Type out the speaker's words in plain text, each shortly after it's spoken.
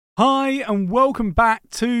Hi and welcome back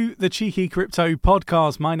to the Cheeky Crypto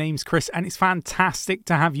Podcast. My name's Chris and it's fantastic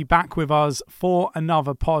to have you back with us for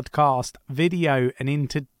another podcast video. And in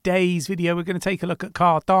today's video, we're going to take a look at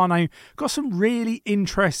Cardano. Got some really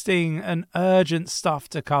interesting and urgent stuff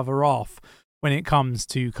to cover off when it comes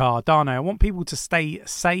to Cardano. I want people to stay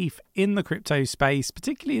safe in the crypto space,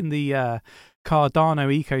 particularly in the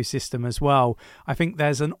Cardano ecosystem as well. I think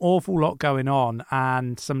there's an awful lot going on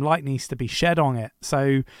and some light needs to be shed on it.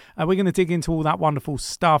 So we're going to dig into all that wonderful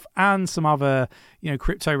stuff and some other,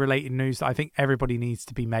 crypto related news that I think everybody needs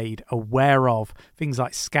to be made aware of. Things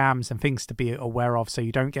like scams and things to be aware of so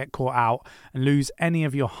you don't get caught out and lose any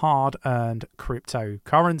of your hard-earned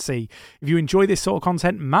cryptocurrency. If you enjoy this sort of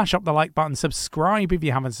content, mash up the like button, subscribe if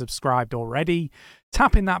you haven't subscribed already.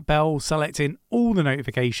 Tapping that bell, selecting all the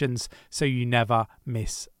notifications so you never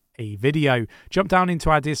miss a video. Jump down into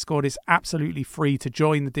our Discord. It's absolutely free to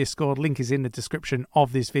join the Discord. Link is in the description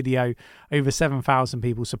of this video. Over 7,000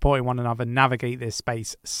 people supporting one another navigate this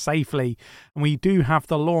space safely. And we do have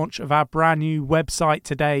the launch of our brand new website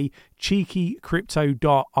today,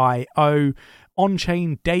 cheekycrypto.io.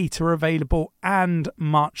 On-chain data available and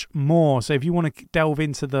much more. So if you want to delve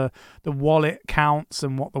into the wallet counts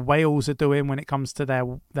and what the whales are doing when it comes to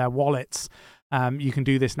their wallets, you can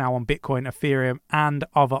do this now on Bitcoin, Ethereum and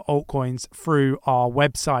other altcoins through our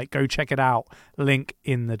website. Go check it out. Link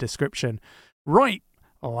in the description. Right,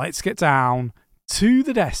 let's get down to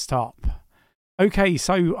the desktop. Okay,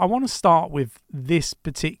 so I want to start with this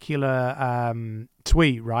particular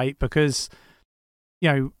tweet, right? Because,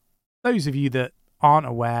 those of you that aren't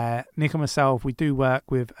aware, Nick and myself, we do work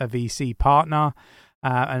with a VC partner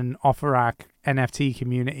and offer our NFT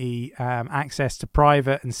community access to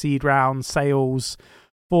private and seed round sales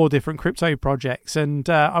for different crypto projects. And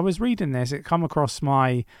I was reading this, it come across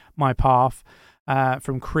my path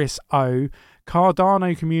from Chris O.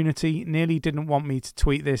 Cardano community nearly didn't want me to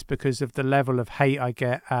tweet this because of the level of hate I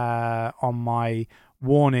get on my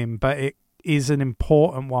warning, but it is an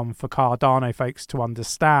important one for Cardano folks to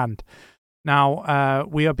understand. Now,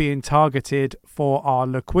 we are being targeted for our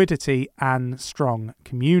liquidity and strong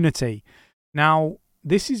community. Now,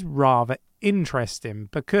 this is rather interesting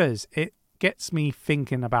because it gets me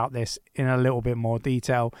thinking about this in a little bit more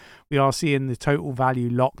detail. We are seeing the total value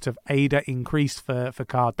locked of ADA increase for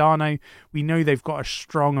Cardano. We know they've got a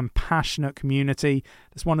strong and passionate community.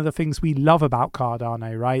 That's one of the things we love about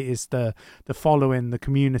Cardano, right? Is the following, the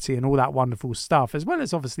community and all that wonderful stuff, as well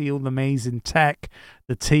as obviously all the amazing tech,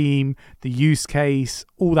 the team, the use case,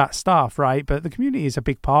 all that stuff, right? But the community is a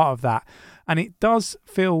big part of that. And it does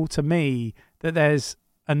feel to me that there's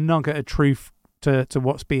a nugget of truth to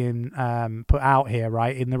what's being put out here,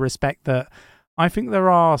 right? In the respect that I think there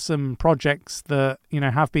are some projects that,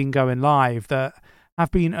 have been going live that have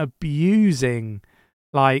been abusing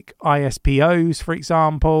like ISPOs, for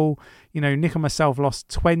example. Nick and myself lost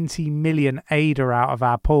 20 million ADA out of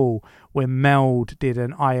our pool when Meld did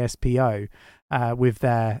an ISPO with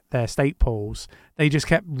their stake pools. They just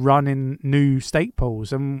kept running new stake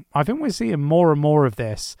pools. And I think we're seeing more and more of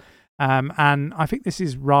this. And I think this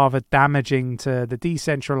is rather damaging to the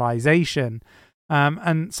decentralization.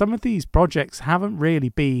 And some of these projects haven't really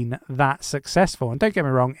been that successful. And don't get me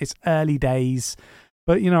wrong, it's early days.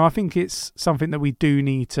 But, I think it's something that we do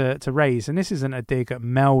need to raise. And this isn't a dig at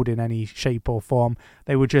Meld in any shape or form.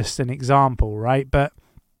 They were just an example, right? But,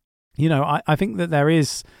 I think that there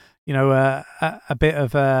is, a bit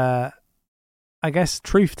of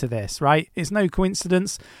truth to this, right? It's no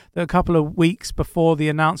coincidence that a couple of weeks before the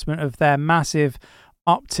announcement of their massive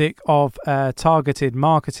uptick of targeted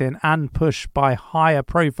marketing and push by higher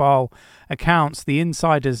profile accounts, the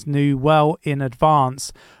insiders knew well in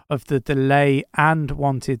advance of the delay and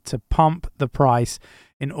wanted to pump the price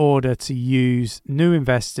in order to use new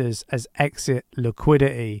investors as exit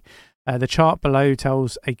liquidity. The chart below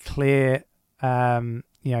tells a clear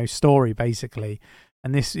story, basically.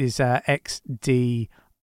 And this is XRD,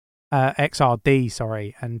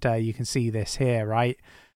 sorry, and you can see this here, right?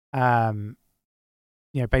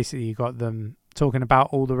 Basically you got them talking about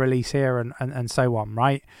all the release here and so on,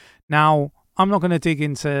 right? Now, I'm not going to dig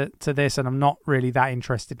into this, and I'm not really that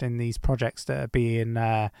interested in these projects that are being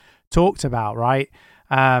talked about, right?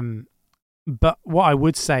 But what I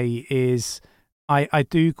would say is I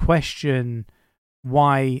do question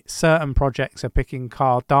why certain projects are picking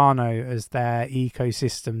Cardano as their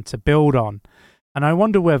ecosystem to build on. And I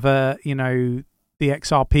wonder whether, the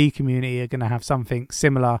XRP community are going to have something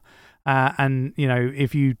similar. And,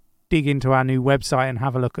 if you dig into our new website and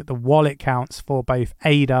have a look at the wallet counts for both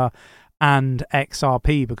ADA and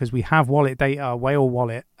XRP, because we have wallet data, whale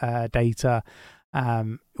wallet data,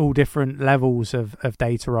 all different levels of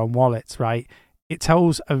data on wallets, right? It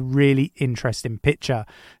tells a really interesting picture.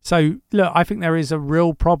 So look, I think there is a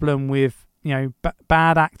real problem with,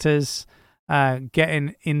 bad actors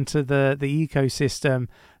getting into the ecosystem,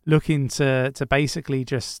 looking to basically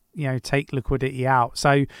just, take liquidity out.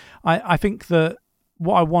 So I think that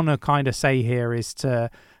what I want to kind of say here is to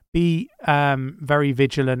be very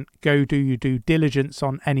vigilant. Go do your due diligence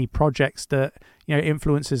on any projects that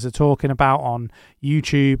influencers are talking about on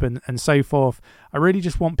YouTube and so forth. I really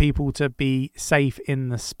just want people to be safe in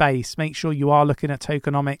the space. Make sure you are looking at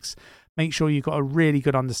tokenomics. Make sure you've got a really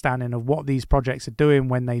good understanding of what these projects are doing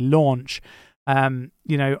when they launch.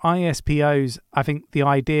 ISPOs, I think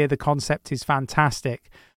the concept is fantastic,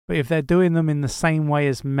 but if they're doing them in the same way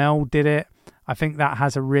as Meld did it, I think that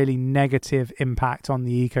has a really negative impact on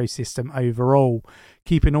the ecosystem overall.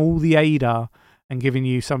 Keeping all the ADA and giving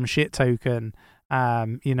you some shit token,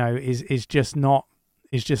 is just not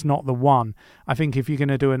the one. I think if you're going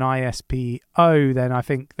to do an ISPO, then I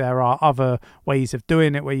think there are other ways of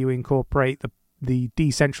doing it where you incorporate the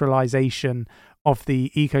decentralization of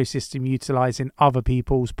the ecosystem utilizing other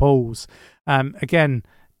people's pools. Again,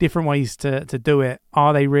 different ways to do it.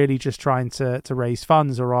 Are they really just trying to raise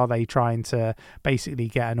funds, or are they trying to basically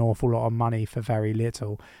get an awful lot of money for very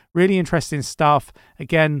little? Really interesting stuff.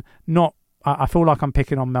 Again, I feel like I'm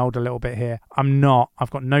picking on Meld a little bit here. I'm not. I've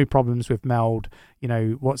got no problems with Meld.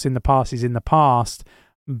 What's in the past is in the past.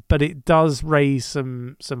 But it does raise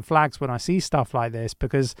some flags when I see stuff like this,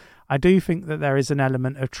 because I do think that there is an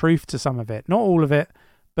element of truth to some of it. Not all of it,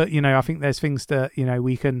 but, I think there's things that,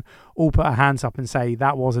 we can all put our hands up and say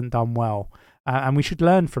that wasn't done well. And we should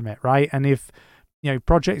learn from it, right? And if,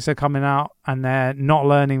 projects are coming out and they're not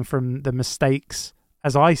learning from the mistakes,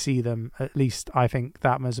 as I see them, at least I think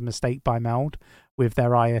that was a mistake by Meld with their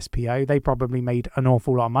ISPO. They probably made an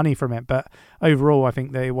awful lot of money from it, but overall I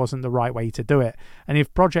think that it wasn't the right way to do it. And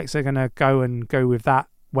if projects are going to go with that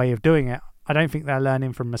way of doing it, I don't think they're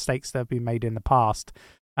learning from mistakes that have been made in the past.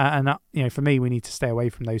 For me, we need to stay away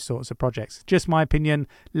from those sorts of projects. Just my opinion.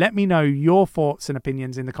 Let me know your thoughts and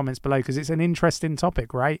opinions in the comments below, because it's an interesting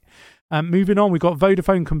topic, right? Moving on, we've got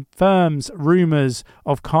Vodafone confirms rumours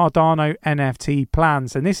of Cardano NFT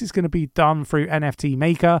plans, and this is going to be done through NFT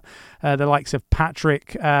Maker. The likes of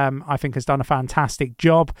Patrick, I think, has done a fantastic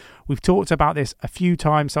job. We've talked about this a few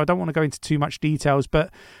times, so I don't want to go into too much details,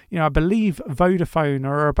 but I believe Vodafone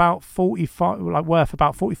are about worth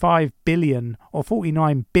about $45 billion or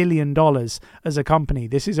 $49 billion as a company.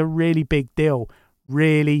 This is a really big deal.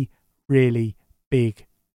 Really, really big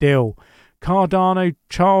deal. Cardano,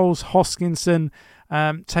 Charles Hoskinson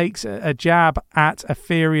takes a jab at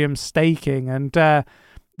Ethereum staking, and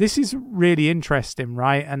this is really interesting,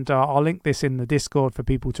 right? And I'll link this in the Discord for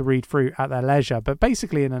people to read through at their leisure. But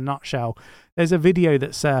basically, in a nutshell, there's a video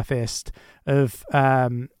that surfaced of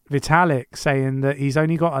Vitalik saying that he's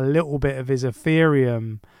only got a little bit of his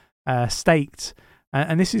Ethereum staked,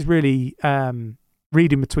 and this is really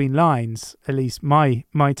reading between lines. At least my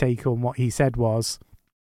take on what he said was,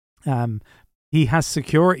 he has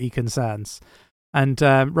security concerns, and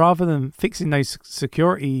rather than fixing those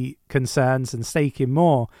security concerns and staking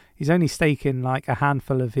more, he's only staking like a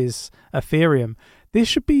handful of his Ethereum. This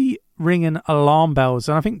should be ringing alarm bells,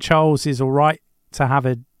 and I think Charles is all right to have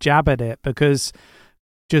a jab at it, because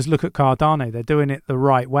just look at Cardano. They're doing it the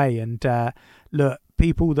right way, and look,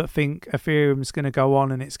 people that think Ethereum's going to go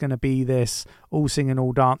on and it's going to be this all singing,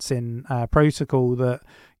 all dancing protocol that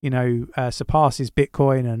surpasses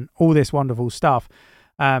Bitcoin and all this wonderful stuff.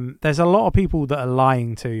 There's a lot of people that are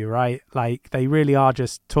lying to you, right? Like, they really are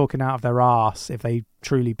just talking out of their arse if they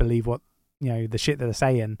truly believe what the shit that they're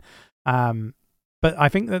saying. But I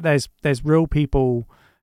think that there's real people,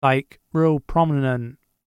 like real prominent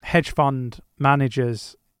hedge fund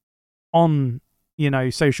managers on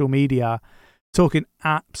social media, talking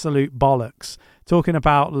absolute bollocks, talking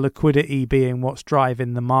about liquidity being what's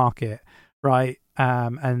driving the market, right?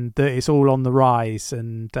 And that it's all on the rise,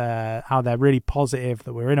 and how they're really positive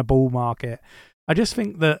that we're in a bull market. I just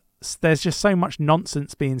think that there's just so much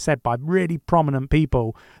nonsense being said by really prominent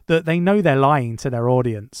people that they know they're lying to their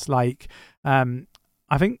audience. Like,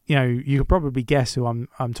 I think, you can probably guess who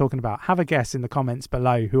I'm talking about. Have a guess in the comments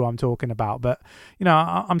below who I'm talking about. But,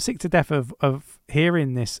 I'm sick to death of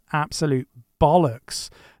hearing this absolute bollocks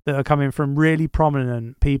that are coming from really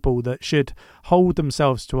prominent people that should hold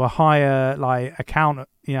themselves to a higher account.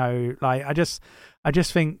 I just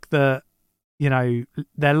think that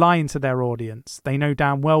they're lying to their audience. They know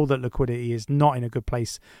damn well that liquidity is not in a good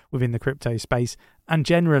place within the crypto space, and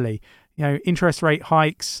generally, interest rate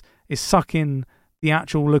hikes is sucking the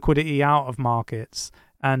actual liquidity out of markets.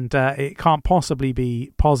 and it can't possibly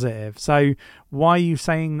be positive. So why are you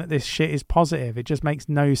saying that this shit is positive? It just makes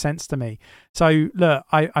no sense to me. So look,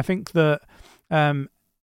 I think that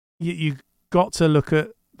you got to look at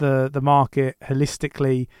the market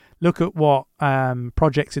holistically, look at what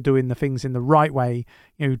projects are doing the things in the right way.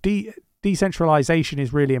 Decentralization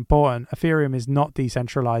is really important. Ethereum is not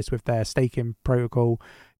decentralized with their staking protocol.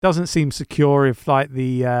 Doesn't seem secure if like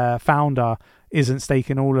the founder isn't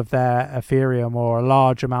staking all of their Ethereum or a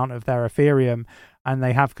large amount of their Ethereum, and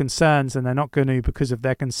they have concerns and they're not going to because of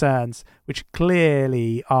their concerns, which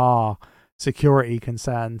clearly are security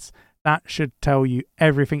concerns. That should tell you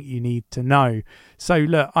everything you need to know. So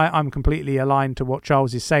look, I'm completely aligned to what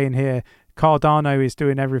Charles is saying here. Cardano is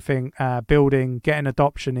doing everything, building, getting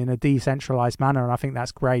adoption in a decentralized manner, and I think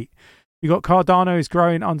that's great. You got Cardano is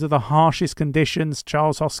growing under the harshest conditions.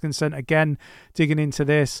 Charles Hoskinson again digging into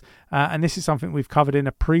this, and this is something we've covered in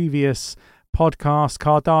a previous podcast.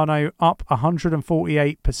 Cardano up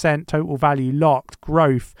 148% total value locked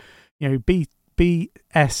growth.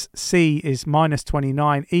 BSC is minus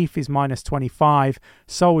 29, ETH is minus 25,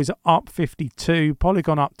 Sol is up 52,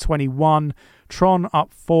 Polygon up 21, Tron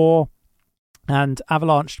up 4, and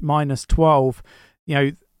Avalanche minus 12.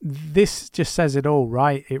 This just says it all,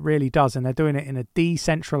 right? It really does, and they're doing it in a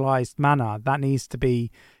decentralized manner. That needs to be,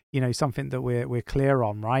 something that we're clear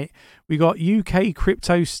on, right? We got UK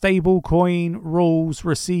crypto stablecoin rules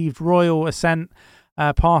received royal assent,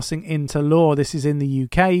 passing into law. This is in the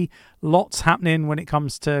UK. Lots happening when it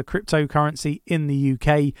comes to cryptocurrency in the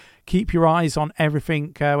UK. Keep your eyes on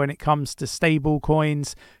everything when it comes to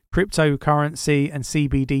stablecoins, cryptocurrency and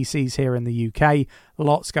CBDCs here in the UK.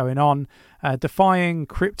 Lots going on. Defying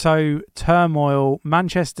crypto turmoil,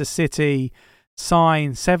 Manchester City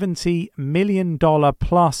sign $70 million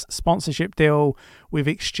plus sponsorship deal with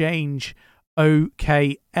exchange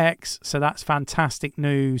OKX. So that's fantastic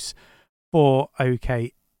news for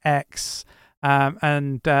OKX.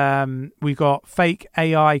 And we got fake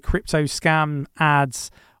AI crypto scam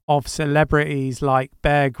ads of celebrities like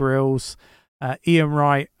Bear Grylls, Ian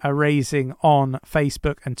Wright are raising on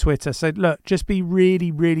Facebook and Twitter. So look, just be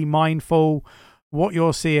really, really mindful what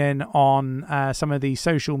you're seeing on some of these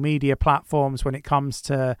social media platforms when it comes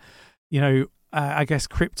to, I guess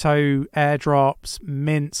crypto airdrops,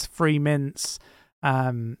 mints, free mints,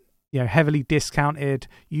 heavily discounted.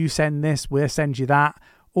 You send this, we'll send you that.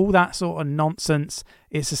 All that sort of nonsense.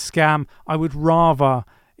 It's a scam. I would rather,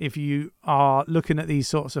 if you are looking at these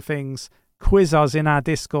sorts of things, quiz us in our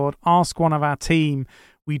Discord, ask one of our team.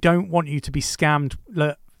 We don't want you to be scammed.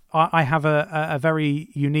 Look, I have a very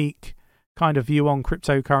unique kind of view on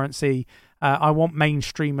cryptocurrency. I want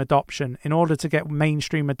mainstream adoption. In order to get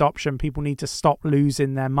mainstream adoption, people need to stop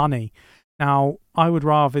losing their money. Now, I would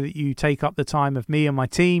rather that you take up the time of me and my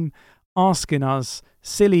team asking us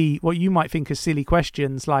what you might think are silly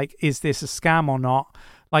questions, like, is this a scam or not?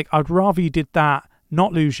 Like, I'd rather you did that,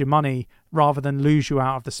 not lose your money, rather than lose you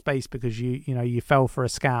out of the space because you fell for a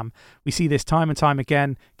scam. We see this time and time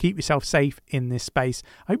again. Keep yourself safe in this space.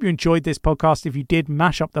 I hope you enjoyed this podcast. If you did,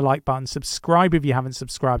 mash up the like button, subscribe if you haven't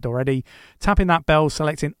subscribed already, tapping that bell,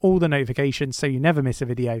 selecting all the notifications so you never miss a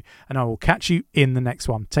video, and I will catch you in the next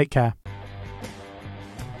one. Take care.